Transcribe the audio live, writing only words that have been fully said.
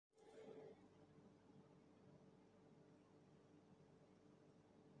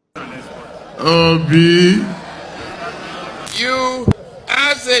Obi, you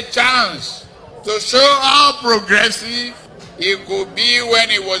has a chance to show how progressive he could be when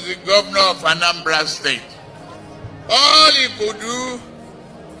he was the governor of Anambra State. All he could do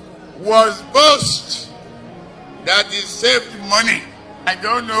was boast that he saved money. I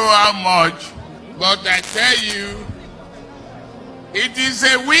don't know how much, but I tell you, it is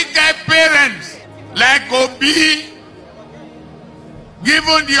a wicked parent like Obi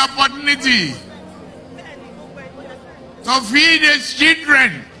given the opportunity to feed his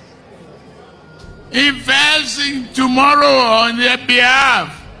children, investing tomorrow on their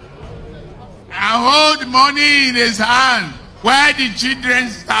behalf, and hold money in his hand while the children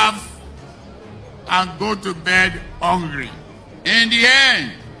starve and go to bed hungry. In the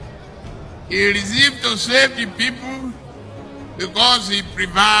end, he received to save the people because he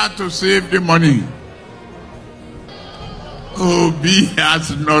preferred to save the money. Obi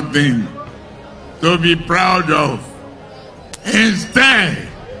has nothing to be proud of. Instead,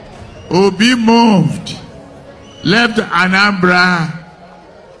 Obi moved, left Anambra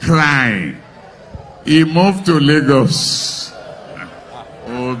crying. He moved to Lagos.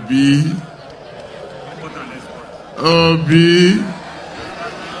 Obi,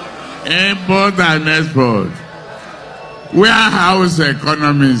 import and export. Warehouse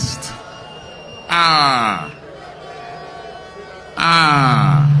economist.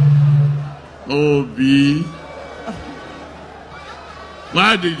 Obi,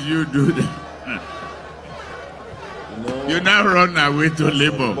 why did you do that? You now run away to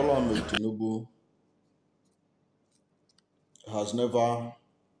Labour. Bola Tinubu has never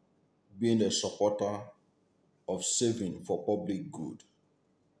been a supporter of saving for public good.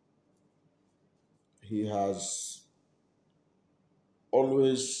 He has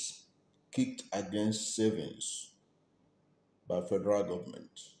always kicked against savings by federal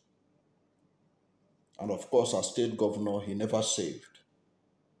government. And of course, as state governor, he never saved.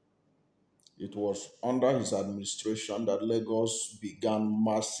 It was under his administration that Lagos began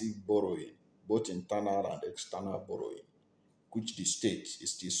massive borrowing, both internal and external borrowing, which the state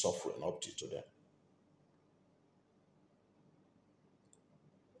is still suffering up to today.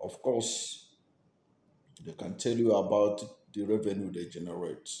 Of course, they can tell you about the revenue they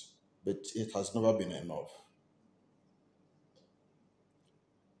generate, but it has never been enough.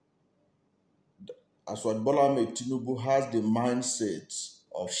 Asiwaju Bola Tinubu has the mindset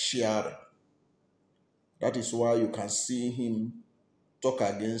of sharing. That is why you can see him talk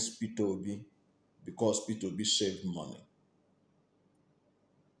against Peter Obi, because Peter Obi saved money.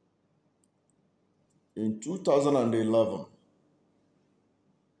 In 2011,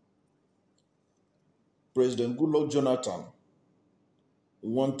 President Goodluck Jonathan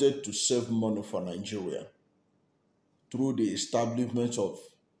wanted to save money for Nigeria through the establishment of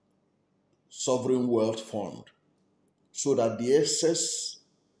Sovereign Wealth Fund, so that the excess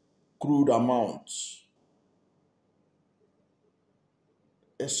crude amounts,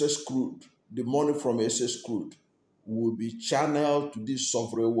 the money from excess crude will be channeled to this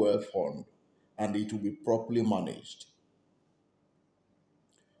Sovereign Wealth Fund, and it will be properly managed,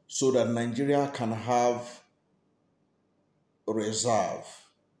 so that Nigeria can have a reserve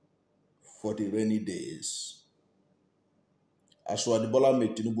for the rainy days. Asiwaju Bola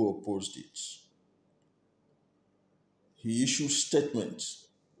Tinubu opposed it. He issued statements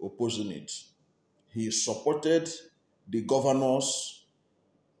opposing it. He supported the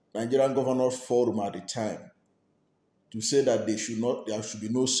Nigerian Governors Forum at the time, to say that there should be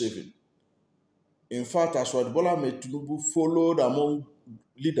no saving. In fact, Asiwaju Bola Tinubu followed among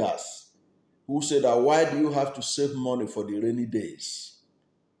leaders who said that, why do you have to save money for the rainy days?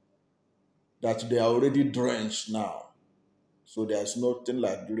 That they are already drenched now. So there's nothing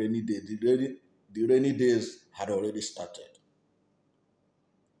like the rainy day. The rainy days had already started.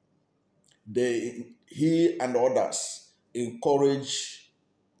 He and others encourage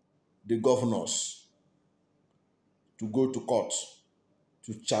the governors to go to court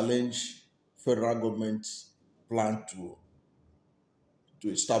to challenge federal government's plan to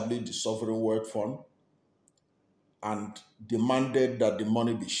establish the Sovereign Wealth Fund, and demanded that the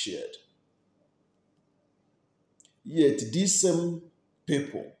money be shared. Yet these same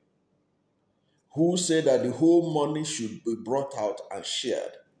people who say that the whole money should be brought out and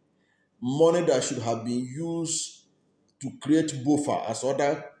shared, money that should have been used to create buffer as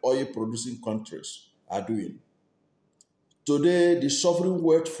other oil-producing countries are doing. Today, the Sovereign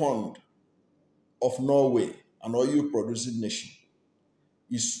Wealth Fund of Norway, an oil-producing nation,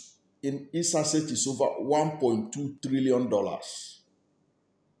 its asset is over $1.2 trillion.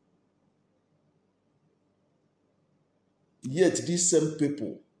 Yet these same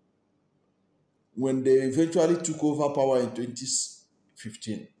people when they eventually took over power in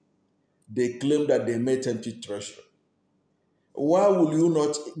 2015, they claimed that they met empty treasury. Why will you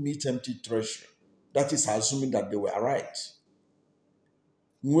not meet empty treasury? That is assuming that they were right.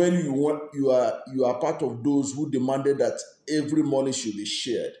 When you are part of those who demanded that every money should be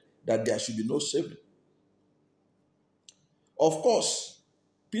shared, that there should be no saving. Of course,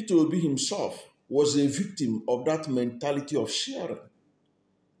 Peter Obi himself was a victim of that mentality of sharing.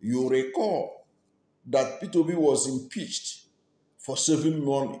 You recall that Peter Obi was impeached for saving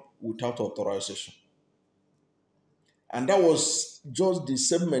money without authorization. And that was just the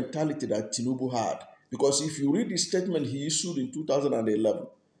same mentality that Tinubu had. Because if you read the statement he issued in 2011,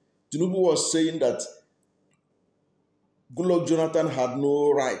 Tinubu was saying that Goodluck Jonathan had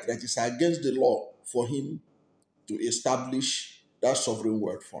no right, that it's against the law for him to establish that sovereign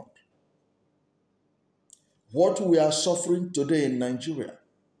wealth fund. What we are suffering today in Nigeria,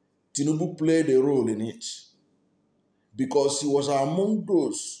 Tinubu played a role in it because he was among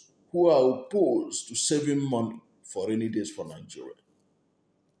those who are opposed to saving money for rainy days for Nigeria.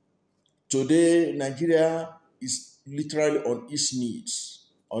 Today, Nigeria is literally on its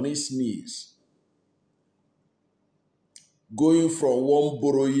knees, going from one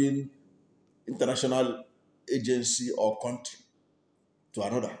borrowing international agency or country to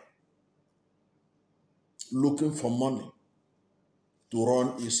another, looking for money to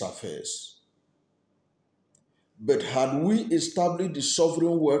run its affairs. But had we established the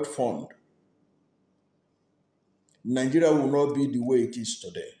sovereign wealth fund, Nigeria will not be the way it is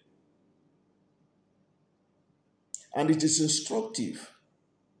today. And it is instructive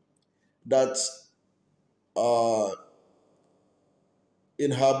that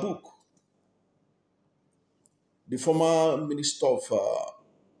in her book, the former Minister of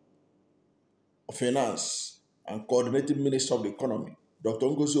Finance and Coordinating Minister of the Economy, Dr.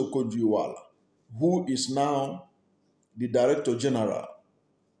 Ngozi Okonjo-Iweala, who is now the Director General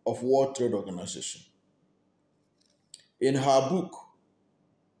of World Trade Organization. In her book,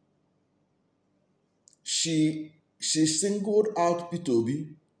 she singled out Peter Obi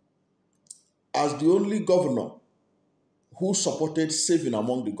as the only governor who supported saving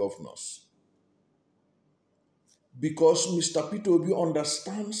among the governors. Because Mr. Peter Obi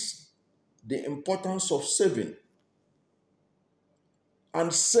understands the importance of saving.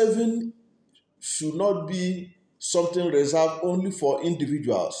 And saving should not be something reserved only for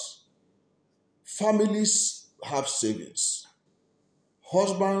individuals. Families have savings.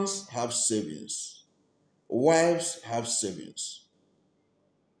 Husbands have savings. Wives have savings.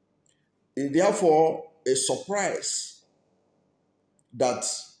 It's therefore a surprise that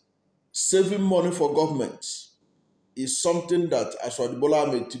saving money for government is something that Asiwaju Bola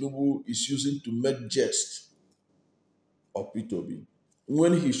Ahmed Tinubu is using to make jest of Peter Obi,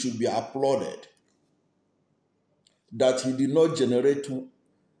 when he should be applauded that he did not generate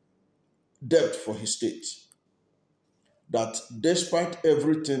debt for his state. That despite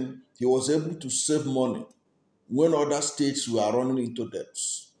everything, he was able to save money when other states were running into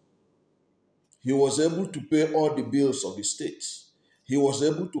debts. He was able to pay all the bills of the states. He was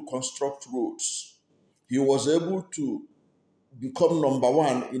able to construct roads. He was able to become number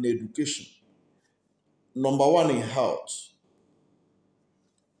one in education, number one in health.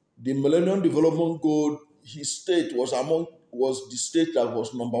 The Millennium Development Goal, his state was the state that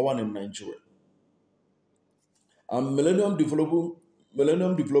was number one in Nigeria. And Millennium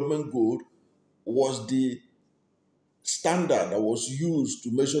Development Goal was the standard that was used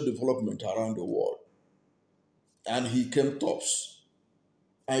to measure development around the world. And he came tops.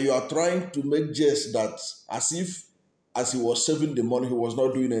 And you are trying to make jest that as if, as he was saving the money, he was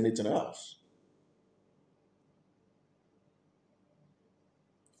not doing anything else.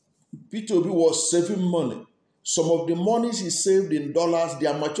 Peter Obi was saving money. Some of the monies he saved in dollars,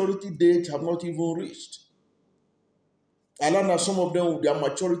 their maturity date have not even reached. And then some of them, their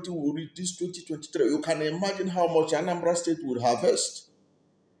maturity will reach this 2023. You can imagine how much Anambra State would harvest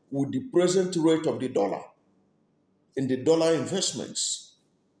with the present rate of the dollar in the dollar investments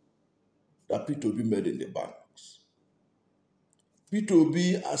that Peter Obi made in the banks. Peter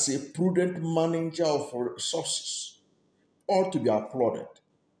Obi, as a prudent manager of resources, ought to be applauded.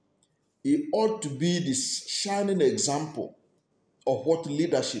 He ought to be the shining example of what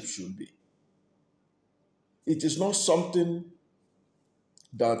leadership should be. It is not something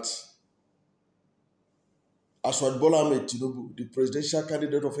that Asiwaju Bola Ahmed Tinubu, the presidential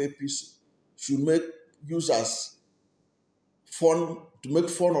candidate of APC, should use as fun, to make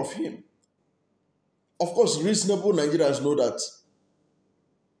fun of him. Of course, reasonable Nigerians know that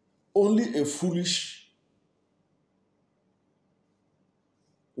only a foolish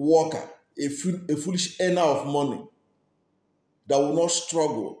worker a foolish earner of money that will not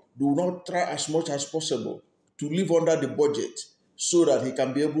struggle, they will not try as much as possible to live under the budget so that he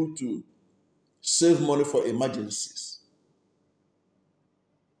can be able to save money for emergencies.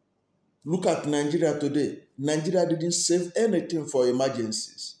 Look at Nigeria today. Nigeria didn't save anything for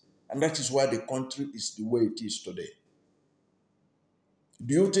emergencies, and that is why the country is the way it is today.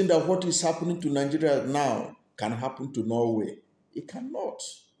 Do you think that what is happening to Nigeria now can happen to Norway? It cannot.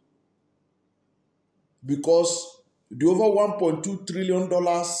 Because the over $1.2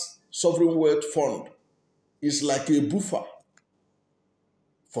 trillion sovereign wealth fund is like a buffer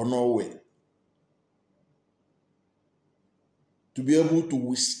for Norway to be able to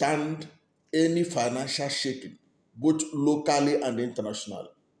withstand any financial shaking, both locally and internationally.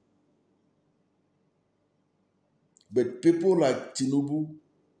 But people like Tinubu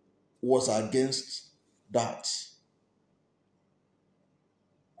was against that.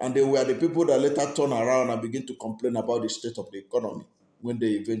 And they were the people that later turned around and began to complain about the state of the economy when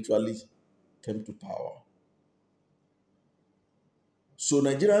they eventually came to power. So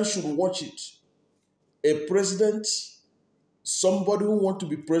Nigerians should watch it. A president, somebody who wants to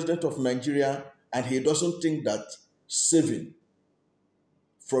be president of Nigeria, and he doesn't think that saving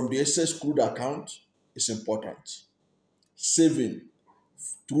from the excess crude account is important. Saving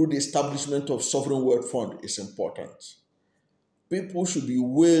through the establishment of sovereign wealth fund is important. People should be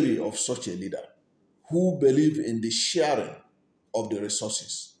wary of such a leader who believes in the sharing of the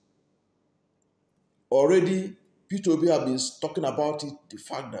resources. Already, Peter Obi has been talking about it, the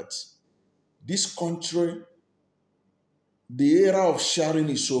fact that this country, the era of sharing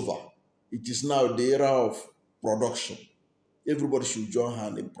is over. It is now the era of production. Everybody should join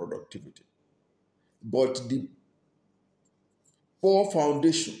hands in productivity. But the poor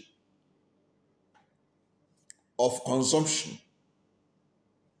foundation of consumption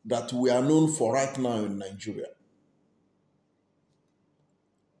that we are known for right now in Nigeria,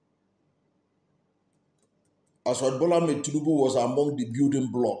 Asiwaju Bola Tinubu was among the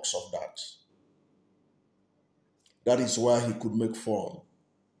building blocks of that. That is why he could make fun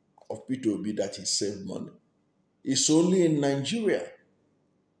of Peter Obi that he saved money. It's only in Nigeria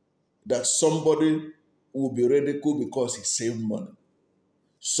that somebody will be ridiculed because he saved money.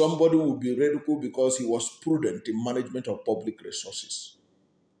 Somebody will be ridiculed because he was prudent in management of public resources.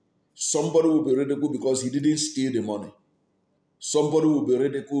 Somebody will be ridiculed because he didn't steal the money. Somebody will be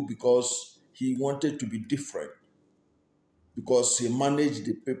ridiculed because he wanted to be different, because he managed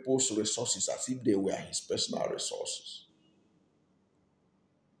the people's resources as if they were his personal resources.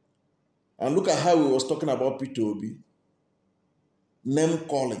 And look at how he was talking about Peter Obi, name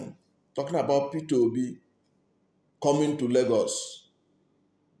calling, talking about Peter Obi coming to Lagos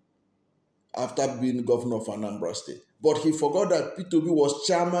after being governor of Anambra State. But he forgot that Peter Obi was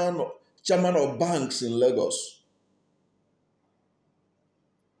chairman of banks in Lagos.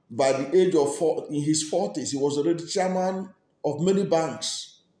 By the age of in his 40s, he was already chairman of many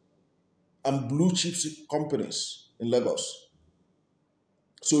banks and blue chip companies in Lagos.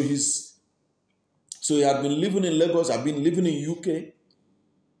 So he had been living in Lagos, had been living in UK,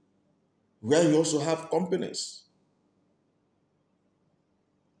 where he also have companies.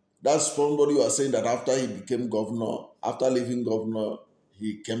 That's somebody who was saying that after he became governor, after leaving governor,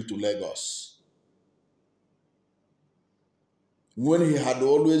 he came to Lagos. When he had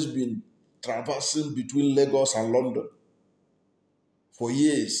always been traversing between Lagos and London for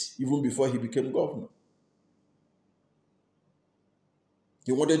years, even before he became governor.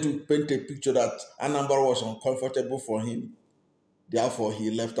 He wanted to paint a picture that Anambra was uncomfortable for him. Therefore, he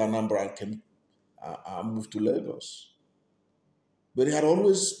left Anambra and came and moved to Lagos. But he had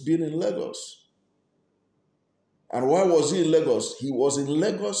always been in Lagos. And why was he in Lagos? He was in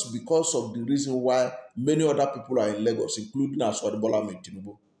Lagos because of the reason why many other people are in Lagos, including Asiwaju Bola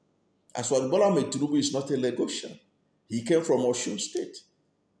Tinubu. Asiwaju Bola Tinubu is not a Lagosian. He came from Osun State.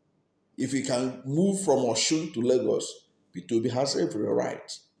 If he can move from Osun to Lagos, Peter Obi has every right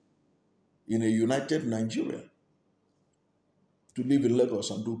in a united Nigeria to live in Lagos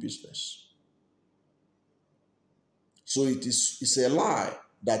and do business. So it's a lie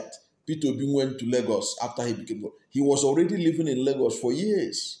that Peter Obi went to Lagos after he became governor. He was already living in Lagos for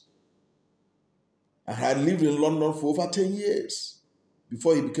years and had lived in London for over 10 years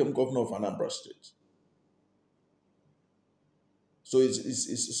before he became governor of Anambra State. So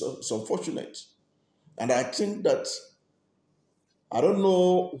it's unfortunate. And I think that, I don't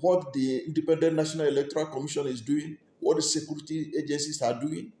know what the Independent National Electoral Commission is doing, what the security agencies are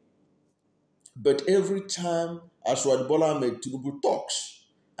doing, but every time Asiwaju Bola Tinubu talks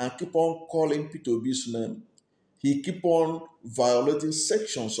and keep on calling Peter Obi's name, he keep on violating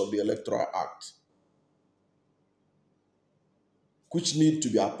sections of the Electoral Act, which need to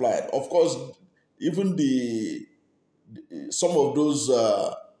be applied. Of course, even some of those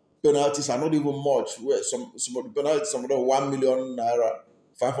penalties are not even much. Where some of the penalties, some of them 1 million naira,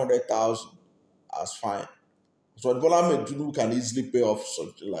 500,000, as fine. So Bola Tinubu can easily pay off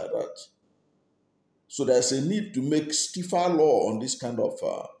something like that. So there's a need to make stiffer law on this kind of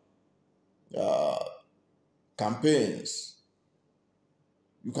campaigns.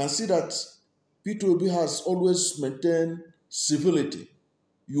 You can see that Peter Obi has always maintained civility.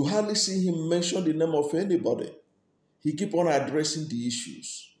 You hardly see him mention the name of anybody. He keep on addressing the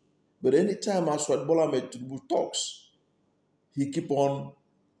issues. But anytime Aswad Bola Tinubu talks, he keep on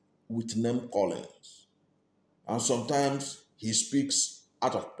with name callings. And sometimes he speaks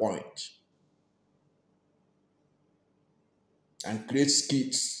out of point and creates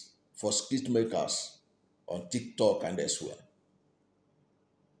skits for skit makers on TikTok and elsewhere.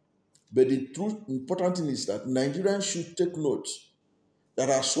 But the truth, important thing is that Nigerians should take note that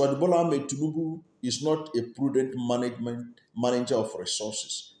Aswad Bola Tinubu is not a prudent manager of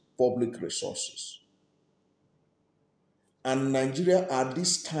resources, public resources. And Nigeria at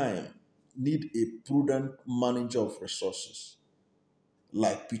this time need a prudent manager of resources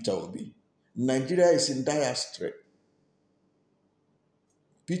like Peter Obi. Nigeria is in dire strait.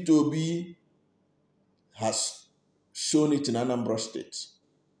 Peter Obi has shown it in Anambra State.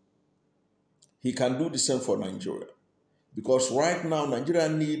 He can do the same for Nigeria. Because right now, Nigeria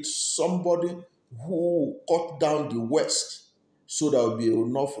needs somebody who cut down the West so there will be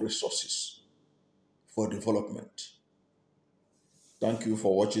enough resources for development. Thank you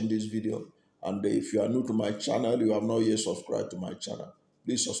for watching this video. And if you are new to my channel, you have not yet subscribed to my channel,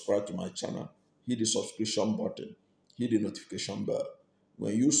 please subscribe to my channel. Hit the subscription button. Hit the notification bell.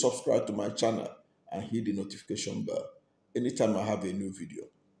 When you subscribe to my channel and hit the notification bell, anytime I have a new video,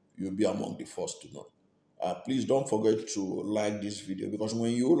 you'll be among the first to know. Please don't forget to like this video, because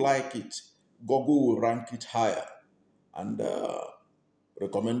when you like it, Google will rank it higher and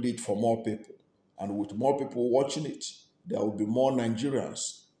recommend it for more people. And with more people watching it, there will be more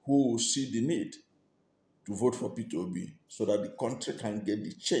Nigerians who will see the need to vote for Peter Obi so that the country can get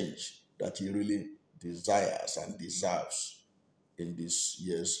the change that he really desires and deserves in this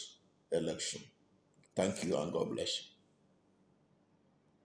year's election. Thank you and God bless you.